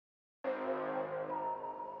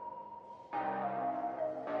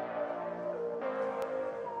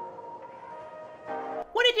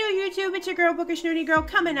YouTube? It's your girl, Bookish Nerdy Girl,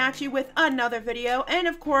 coming at you with another video. And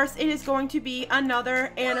of course, it is going to be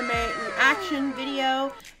another anime reaction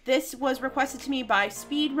video. This was requested to me by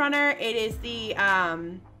Speedrunner. It is the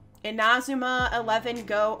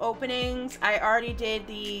InazumaElevenGo openings. I already did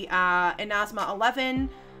the Inazuma11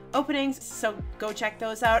 openings, so go check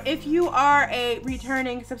those out. If you are a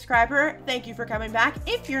returning subscriber, thank you for coming back.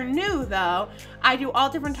 If you're new though, I do all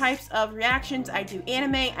different types of reactions. I do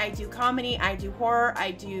anime, I do comedy, I do horror,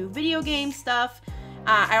 I do video game stuff.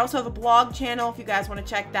 I also have a blog channel if you guys want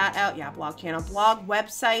to check that out. Yeah, blog channel, blog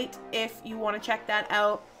website if you want to check that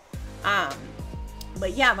out.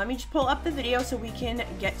 But yeah, let me just pull up the video so we can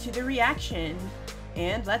get to the reaction,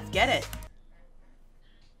 and let's get it.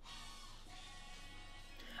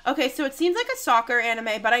 Okay, so it seems like a soccer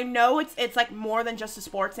anime, but I know it's like more than just a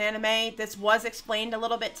sports anime. This was explained a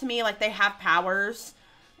little bit to me, like they have powers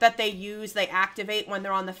that they use, they activate when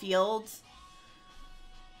they're on the field.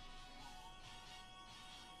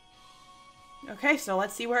 Okay, so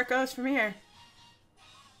let's see where it goes from here.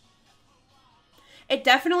 It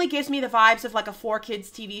definitely gives me the vibes of like a 4Kids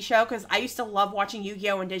TV show, because I used to love watching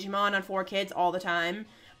Yu-Gi-Oh! And Digimon on 4Kids all the time.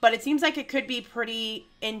 But it seems like it could be pretty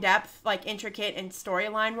in-depth, like intricate and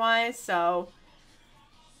storyline-wise, so.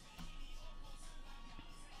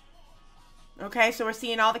 Okay, so we're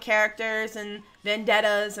seeing all the characters and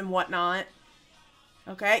vendettas and whatnot.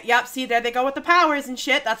 Okay, yep, see, there they go with the powers and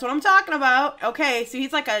shit. That's what I'm talking about. Okay, so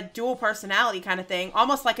he's like a dual personality kind of thing.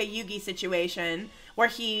 Almost like a Yugi situation, where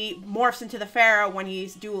he morphs into the Pharaoh when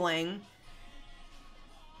he's dueling.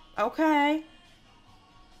 Okay.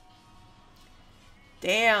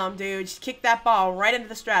 Damn, dude, just kick that ball right into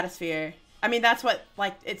the stratosphere. I mean, that's what,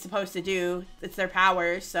 like, it's supposed to do. It's their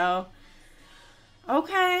powers, so.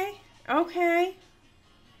 Okay, okay.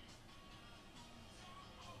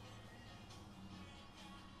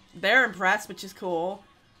 They're impressed, which is cool.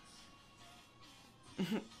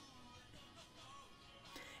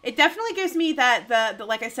 It definitely gives me that, the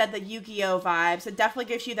like I said, the Yu-Gi-Oh! Vibes. It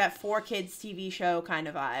definitely gives you that 4Kids TV show kind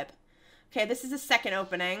of vibe. Okay, this is the second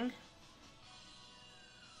opening.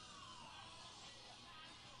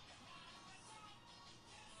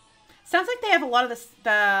 Sounds like they have a lot of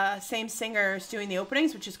the same singers doing the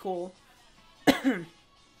openings, which is cool.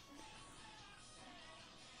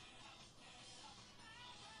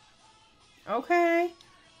 Okay.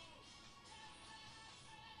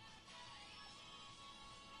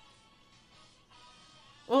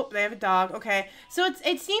 Oh, they have a dog. Okay. So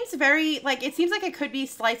it seems very, like, it seems like it could be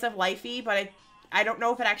slice of lifey, but I don't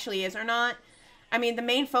know if it actually is or not. I mean, the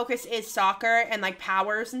main focus is soccer and, like,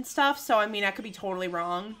 powers and stuff, so, I mean, I could be totally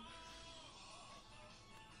wrong.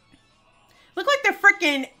 Look like they're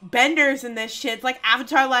freaking benders in this shit. It's like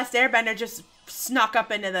Avatar: Last Airbender just snuck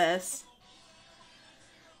up into this.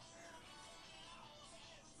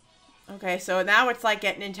 Okay, so now it's like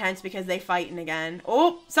getting intense because they fighting again.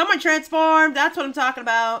 Oh, someone transformed. That's what I'm talking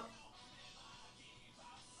about.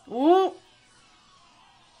 Ooh.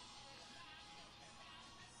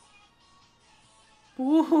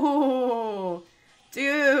 Ooh.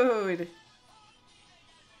 Dude.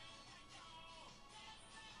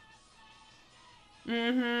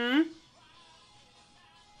 Mm-hmm.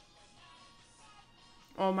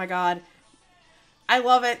 Oh my god. I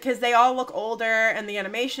love it because they all look older and the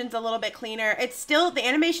animation's a little bit cleaner. It's still, the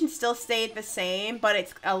animation still stayed the same, but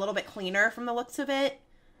it's a little bit cleaner from the looks of it.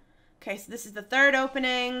 Okay, so this is the third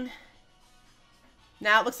opening.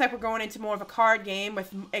 Now it looks like we're going into more of a card game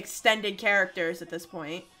with extended characters at this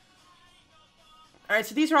point. Alright,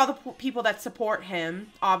 so these are all the people that support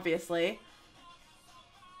him, obviously.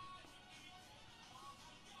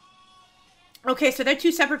 Okay, so they're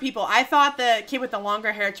two separate people. I thought the kid with the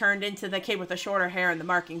longer hair turned into the kid with the shorter hair and the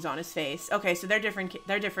markings on his face. Okay, so they're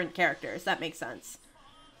different characters. That makes sense.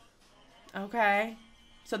 Okay.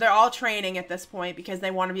 So they're all training at this point because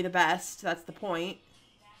they want to be the best. That's the point.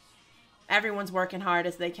 Everyone's working hard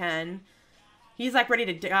as they can. He's like ready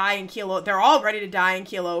to die and keel over. They're all ready to die and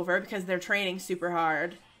keel over because they're training super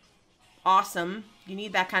hard. Awesome. You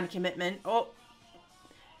need that kind of commitment. Oh.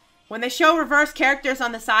 When they show reverse characters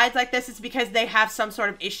on the sides like this, it's because they have some sort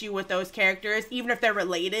of issue with those characters, even if they're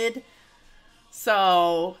related.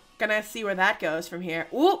 So, gonna see where that goes from here.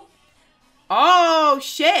 Ooh! Oh,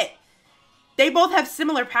 shit! They both have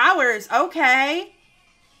similar powers. Okay.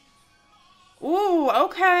 Ooh,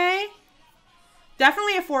 okay.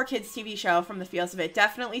 Definitely a 4Kids TV show from the feels of it.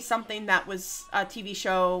 Definitely something that was a TV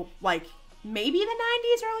show, like, maybe the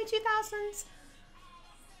 90s, early 2000s.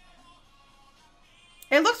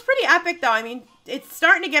 It looks pretty epic, though. I mean, it's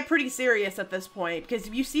starting to get pretty serious at this point, because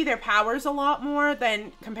you see their powers a lot more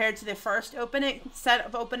than compared to the first set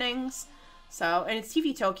of openings. So, and it's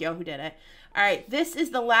TV Tokyo who did it. All right, this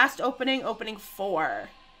is the last opening, opening 4.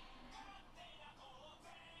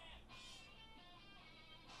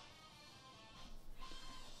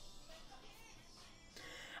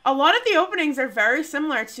 A lot of the openings are very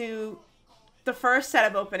similar to the first set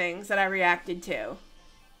of openings that I reacted to.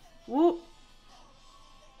 Whoop.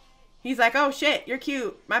 He's like, oh shit, you're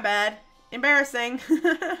cute. My bad. Embarrassing.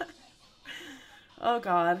 Oh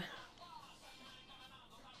god.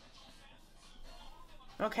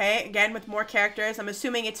 Okay, again with more characters. I'm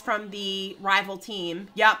assuming it's from the rival team.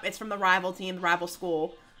 Yep, it's from the rival team, the rival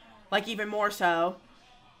school. Like even more so.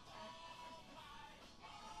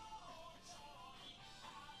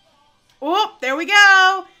 Oh, there we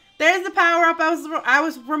go. There's the power up I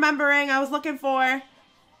was remembering, I was looking for.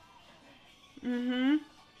 Mm-hmm.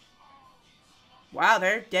 Wow,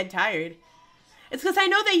 they're dead tired. It's because I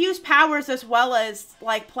know they use powers as well as,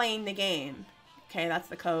 like, playing the game. Okay, that's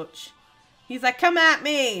the coach. He's like, come at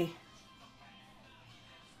me.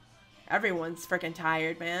 Everyone's freaking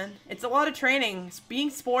tired, man. It's a lot of training. Being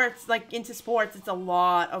sports, like, into sports, it's a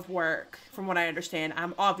lot of work, from what I understand.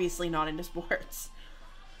 I'm obviously not into sports.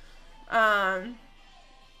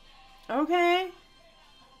 Okay.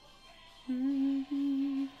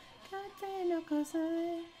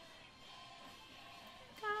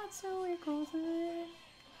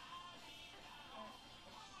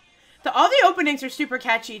 All the openings are super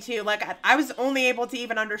catchy too. Like I was only able to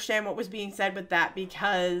even understand what was being said with that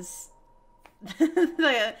because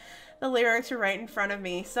the lyrics are right in front of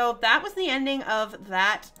me. So that was the ending of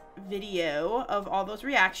that video of all those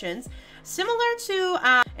reactions. Similar to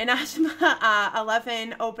Inazuma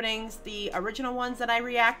 11 openings, the original ones that I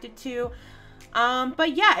reacted to.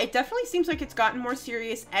 But yeah, it definitely seems like it's gotten more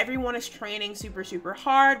serious. Everyone is training super, super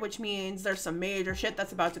hard, which means there's some major shit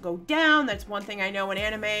that's about to go down. That's one thing I know in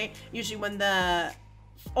anime. Usually when the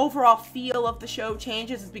overall feel of the show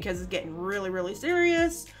changes is because it's getting really, really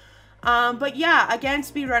serious. But yeah, again,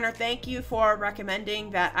 Speedrunner, thank you for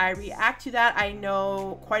recommending that I react to that. I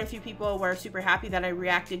know quite a few people were super happy that I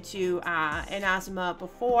reacted to Inazuma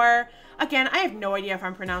before. Again, I have no idea if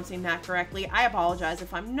I'm pronouncing that correctly. I apologize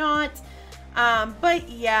if I'm not. But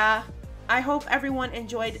yeah, I hope everyone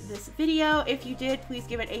enjoyed this video. If you did, please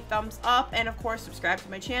give it a thumbs up, and of course subscribe to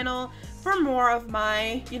my channel for more of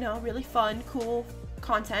my, you know, really fun, cool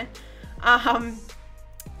content.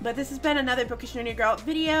 But this has been another Bookish Nerdy Girl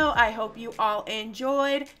video. I hope you all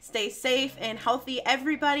enjoyed. Stay safe and healthy,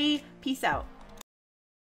 everybody. Peace out.